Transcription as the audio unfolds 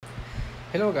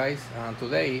Hello guys,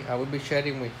 today I will be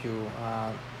sharing with you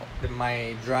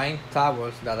my drying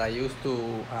towels that I use to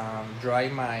dry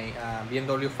my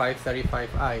BMW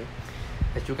 535i.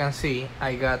 As you can see,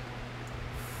 I got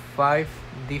 5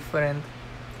 different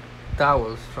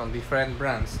towels from different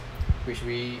brands which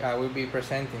I will be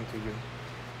presenting to you.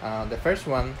 The first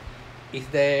one is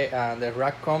the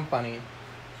rack company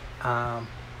um,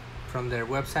 from their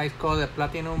website called the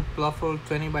Platinum Pluffle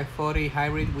 20 by 40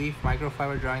 hybrid with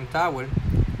microfiber drying towel.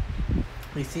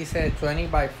 This is a 20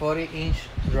 by 40 inch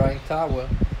drying towel.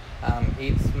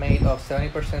 It's made of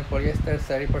 70% polyester,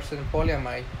 30%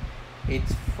 polyamide.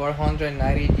 It's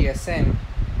 490 GSM.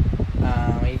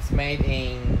 It's made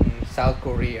in South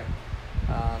Korea.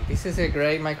 This is a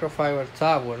great microfiber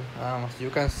towel. As you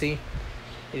can see,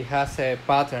 it has a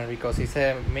pattern because it's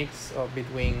a mix of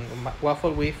between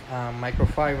waffle width and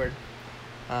microfiber.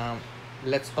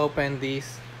 Let's open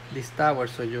this towel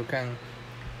so you can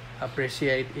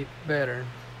appreciate it better.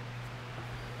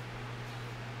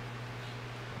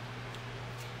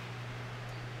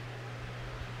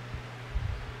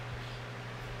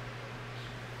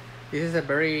 This is a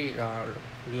very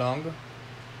long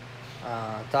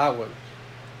towel,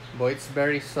 but it's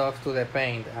very soft to the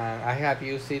paint, and I have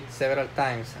used it several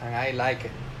times and I like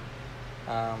it.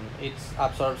 It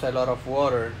absorbs a lot of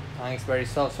water and it's very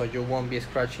soft, so you won't be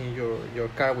scratching your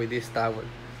car with this towel.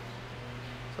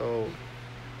 So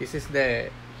this is the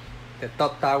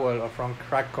top towel from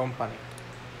Crack Company.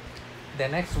 The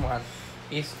next one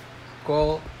is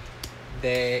called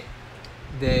the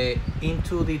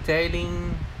Into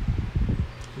Detailing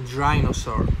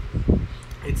Drynosaur.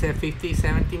 It's a 50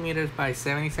 centimeters by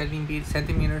 70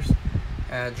 centimeters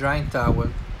drying towel.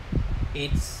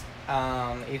 It's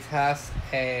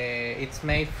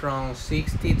made from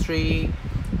 63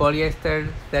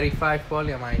 polyester, 35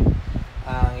 polyamide,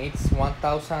 and it's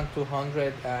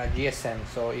 1200 GSM,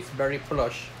 so it's very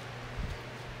plush.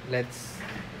 Let's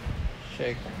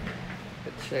check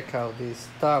let's check out this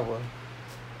towel.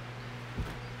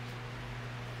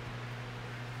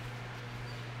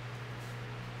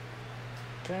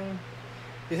 Okay,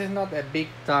 this is not a big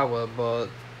towel, but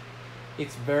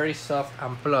it's very soft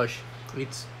and plush.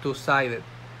 It's two-sided,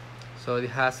 so it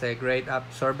has a great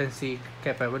absorbency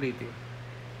capability.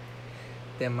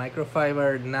 The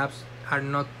microfiber naps are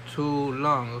not too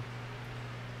long,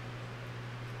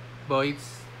 but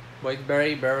it's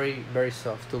very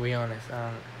soft, to be honest.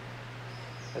 And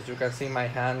as you can see, my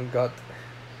hand got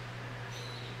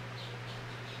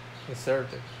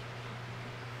inserted.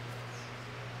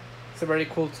 It's a very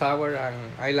cool tower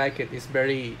and I like it. It's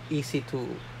very easy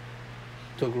to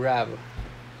grab.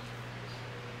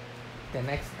 The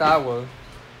next towel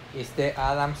is the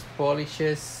Adams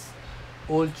Polishes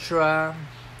Ultra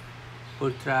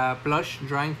Plush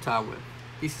Drying Towel.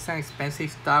 This is an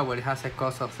expensive towel. It has a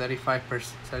cost of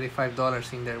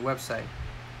 $35 in their website.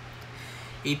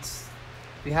 It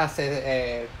has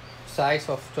a size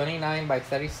of 29 by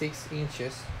 36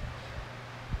 inches.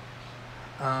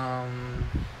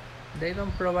 They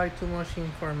don't provide too much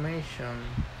information.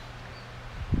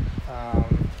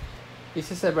 This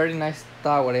is a very nice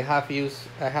towel. I have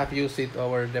used it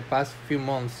over the past few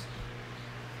months.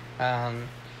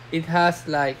 It has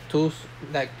like two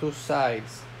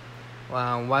sides.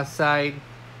 One side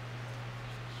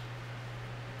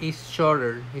is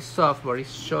shorter. It's soft, but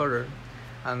it's shorter,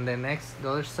 and the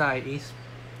other side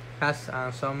has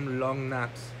some long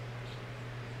naps.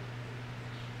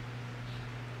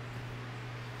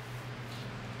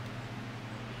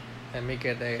 Let me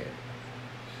get a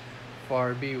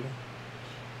far view.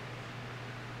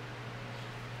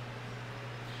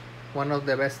 One of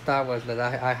the best towels that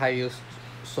I have used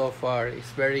so far.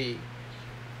 It's very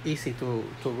easy to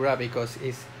grab because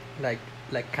it's like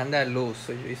kinda loose,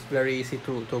 so it's very easy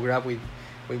to grab with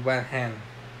one hand.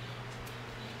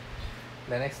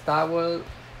 The next towel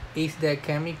is the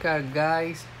Chemical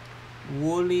Guys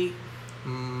Wolly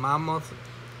Mammoth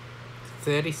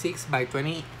 36 by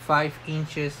 25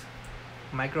 inches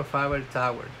microfiber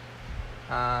towel.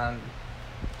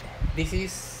 This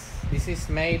is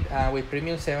made with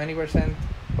premium 70%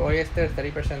 polyester,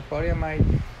 30%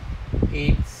 polyamide.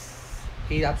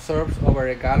 It absorbs over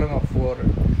a gallon of water.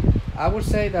 I would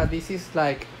say that this is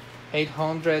like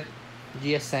 800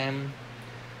 GSM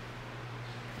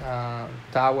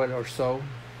towel or so.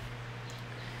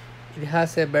 It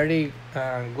has a very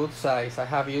good size. I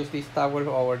have used this towel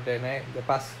over the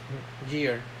past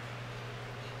year,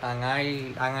 and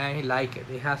I like it.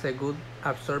 It has a good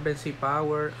absorbency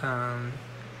power, and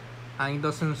it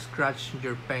doesn't scratch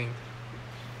your paint.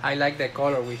 I like the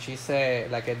color, which is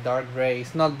like a dark gray.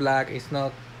 It's not black. It's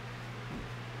not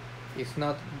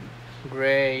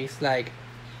gray. It's like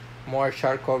more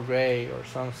charcoal gray or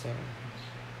something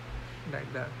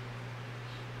like that.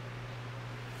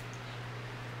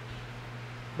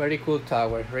 Very cool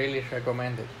tower, really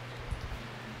recommended.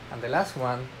 And the last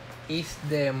one is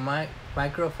the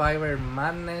Microfiber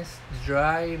Madness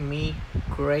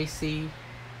Drymecrazy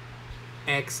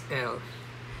XL.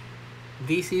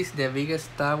 This is the biggest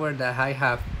tower that I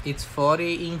have. It's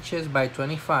 40 inches by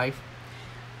 25.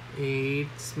 It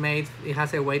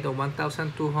has a weight of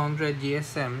 1200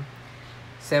 GSM,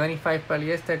 75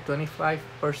 polyester,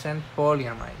 25%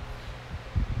 polyamide.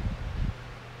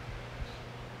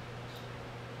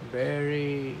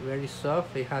 Very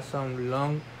soft. It has some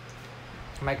long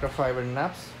microfiber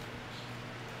knobs.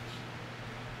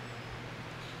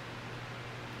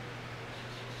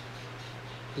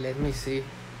 Let me see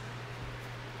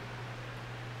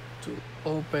to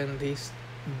open this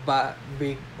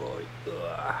big boy.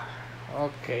 Ugh.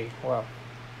 Okay, well,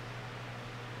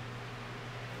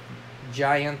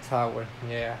 giant tower.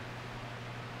 Yeah,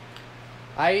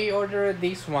 I ordered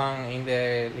this one in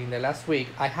the last week.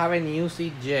 I haven't used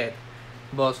it yet,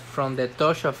 but from the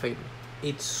touch of it,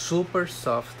 it's super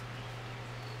soft.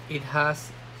 It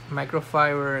has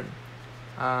microfiber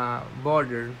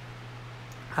border,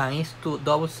 and it's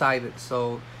double-sided,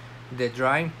 so the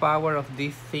drying power of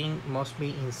this thing must be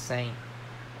insane.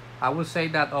 I would say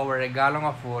that over a gallon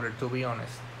of water, to be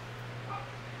honest.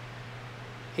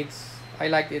 I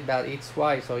like it that it's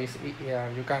white, so you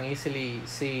can easily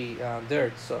see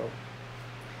dirt. So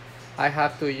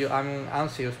I'm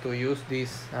anxious to use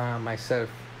this myself.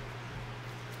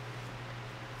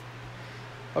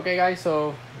 Okay, guys,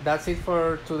 so that's it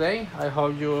for today. I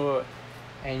hope you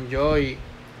enjoy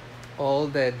all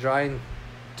the drying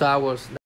towels